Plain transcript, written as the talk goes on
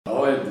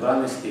je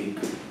 12.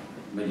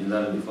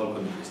 Međunarodni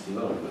folklorni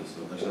festival koji se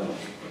održava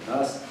kod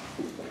nas.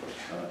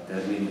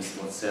 Termin je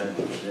od 7.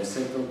 do 10.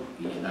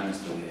 i 11.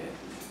 je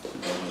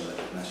dolazak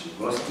naših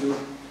gostiju.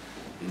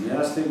 I mi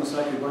nastavimo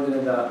svake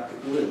godine da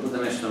uvijek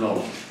bude nešto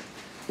novo.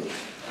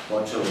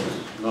 Počelo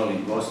od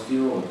novih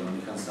gostiju, od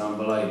onih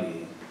ansambala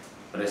ili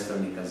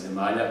predstavnika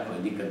zemalja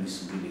koji nikad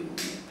nisu bili u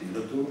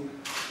Pirotu,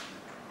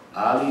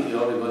 ali i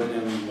ove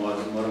godine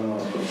moramo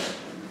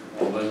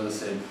obavezno da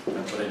se,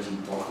 tako reći,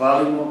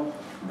 pohvalimo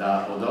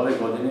da od ove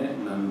godine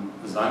na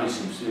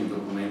zvaničnim svim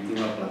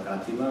dokumentima,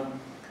 plakatima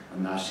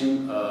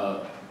našim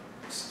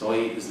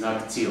stoji znak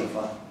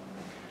CIOF-a.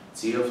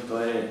 CIOF to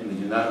je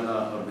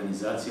Međunarodna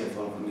organizacija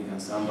folklornih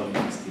ansambala i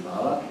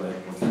festivala koja je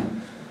pod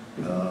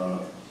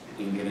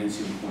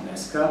ingerencijom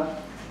UNESCO-a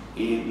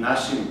i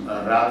našim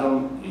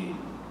radom i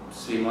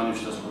svim onim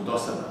što smo do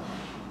sada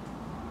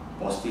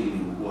postigli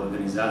u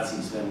organizaciji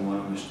i svemu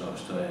onome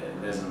što je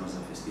vezano za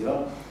festival,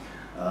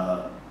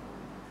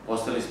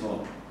 postali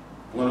smo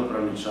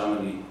punopravni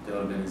članovi te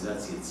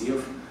organizacije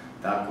CIOF,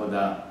 tako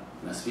da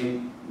na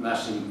svim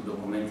našim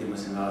dokumentima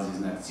se nalazi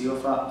znak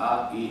CIOF-a,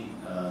 a i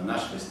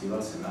naš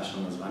festival se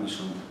našao na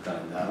zvaničnom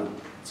kalendaru,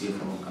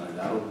 CIOF-ovom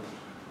kalendaru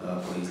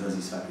koji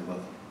izlazi svake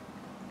godine.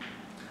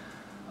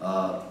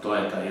 To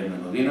je ta jedna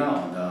novina.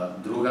 Onda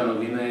druga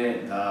novina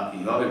je da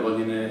i ove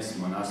godine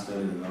smo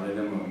nastojali da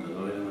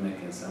dovedemo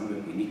neke ansamble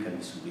koji nikad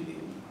nisu bili,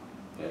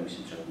 ja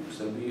mislim čak i u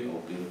Srbiji, a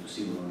u Pirotu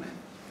sigurno ne.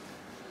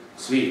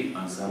 Svi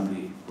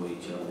ansambli koji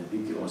će ovdje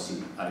biti, osim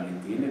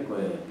Argentine,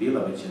 koja je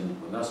bila već jednom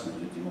kod nas,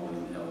 međutim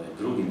ovo je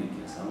drugi neki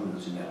ansambl,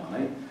 znači ne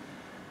onaj.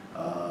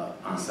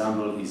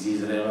 Ansambl iz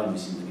Izraela,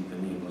 mislim da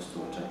nikad nije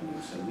gostovao čak ni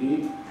u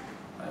Srbiji,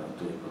 a evo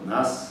tu je kod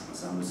nas,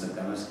 ansambl sa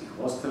Kanarskih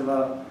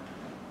ostrva,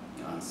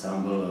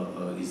 ansambl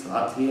iz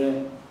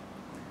Latvije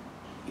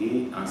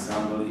i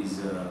ansambl iz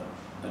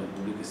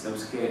Republike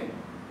Srpske,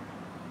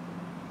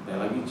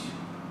 Pelagić.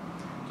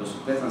 To su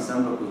 5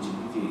 ansambla koji će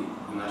biti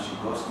naši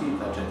gosti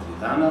ta 4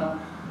 dana.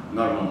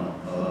 Normalno,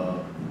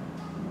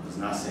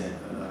 zna se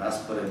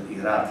raspored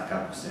i rad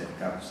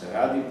kako se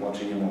radi.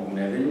 Počinjemo u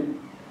nedelju.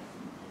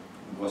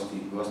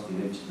 Gosti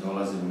već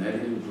dolaze u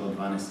nedelju,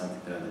 do 12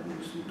 sati treba da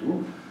budu svi tu.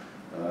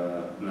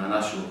 Na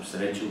našu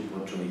sreću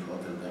počeo i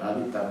hotel da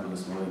radi, tako da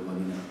smo ove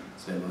godine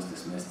sve goste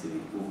smestili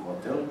u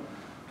hotel.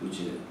 Tu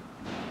će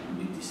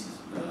biti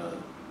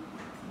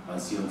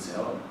pansion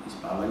ceo, i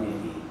spavanje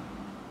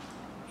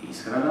i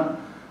ishrana.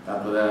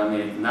 Tako da nam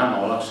je nama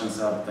olakšan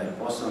sav taj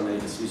posao,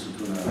 da svi su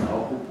tu na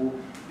okupu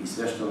i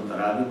sve što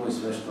radimo i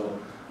sve što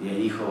je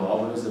njihova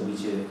obaveza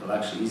bit će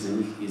lakše i za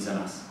njih i za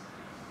nas.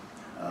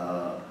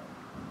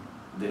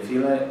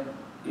 Defile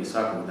je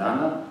svakog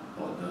dana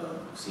od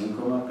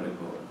Sinkoma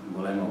preko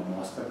Golemog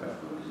mosta,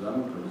 kako je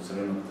zovemo, preko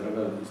Crvenog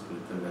trga, ispred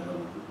Trga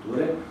Doma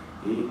kulture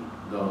i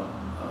do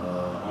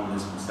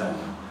Omlenskog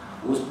stadiona.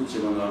 Usput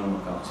ćemo normalno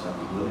kao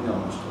svake godine,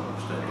 ono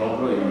što je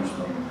dobro i ono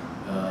što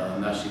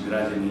naši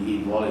građani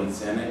i vole i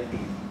cene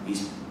i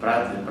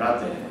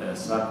prate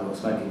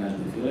svaki naš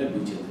defile,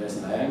 bit će 2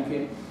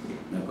 stajanke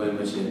na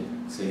kojima će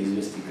se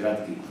izvesti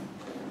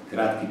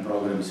kratki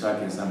program i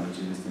svaki ansambl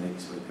će izvesti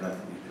neki svoj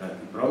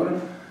kratki program,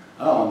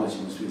 a onda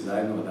ćemo svi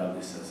zajedno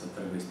odavde sa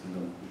trga ispred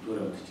Doma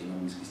kulture otići na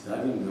Omlenski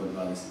stadion gde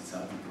od 20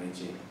 sati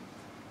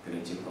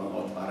kreće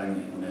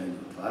otvaranje, u nedelju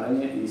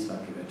otvaranje i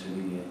svake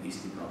večeri je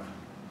isti program.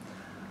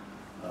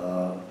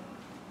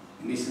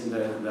 Mislim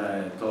da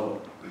je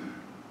to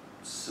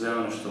sve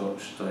ono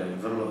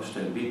što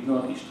je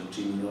bitno i što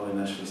čini ovaj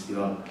naš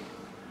festival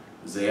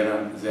za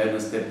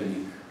jedan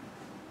stepenik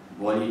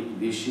bolji,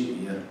 viši,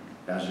 jer,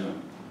 kažem,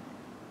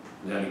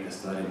 velika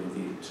stvar je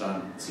biti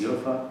član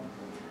CIOF-a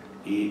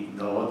i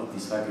dovoditi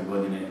svake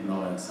godine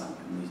nove ansamble.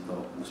 Mi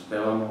to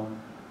uspevamo,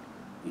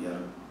 jer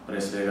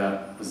pre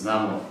svega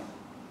znamo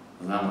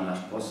naš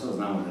posao,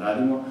 znamo da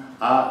radimo,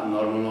 a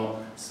normalno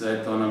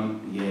sve to nam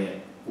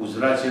je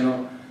uzvraćeno,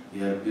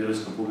 jer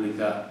pirotska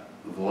publika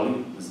voli,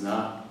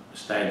 zna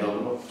šta je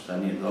dobro, šta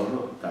nije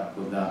dobro,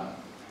 tako da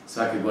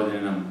svake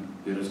godine nam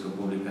pirotska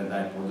publika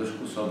daje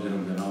podršku, s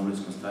obzirom da na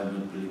Omlenskom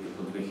stadionu otprilike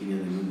po 2000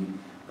 ljudi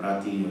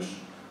prati još,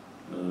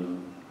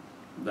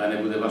 da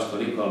ne bude baš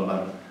toliko, ali bar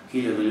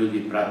 1000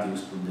 ljudi prati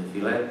usput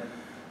defile,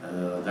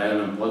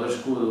 daju nam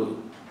podršku,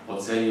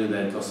 ocenjuju da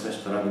je to sve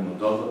što radimo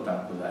dobro,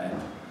 tako da eto,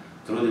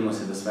 trudimo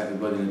se da svake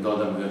godine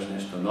dodamo još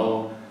nešto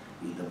novo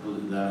i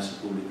da naša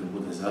publika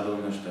bude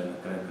zadovoljna, što je na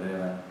kraju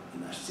krajeva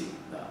i naš cilj,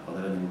 da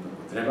odradimo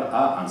kako treba,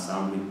 a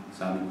ansambli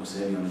sami po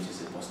sebi, oni će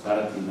se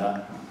postarati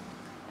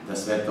da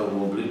sve to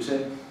uobliče.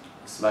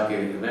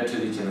 Svake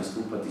večeri će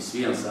nastupati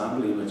svi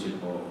ansambli, imaće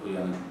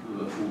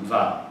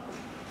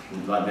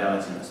u dva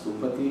dela će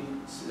nastupati,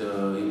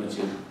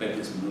 imaće 15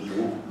 minuta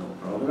ukupnog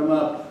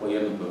programa, po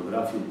jednu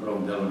koreografiju, u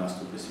prvom delu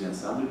nastupe svi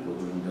ansambli, po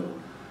drugom delu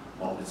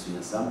opet svi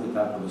ansambli,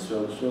 tako da sve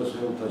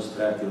to će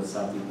trajati od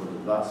sati i po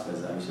do 2, sve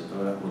zavisi od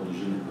toga od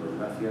dužine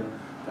koreografija,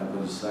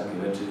 tako da će svake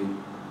večeri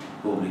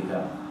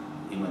publika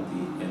imati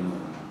jednu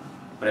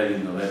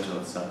predivnu večer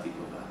od sati i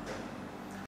po 2.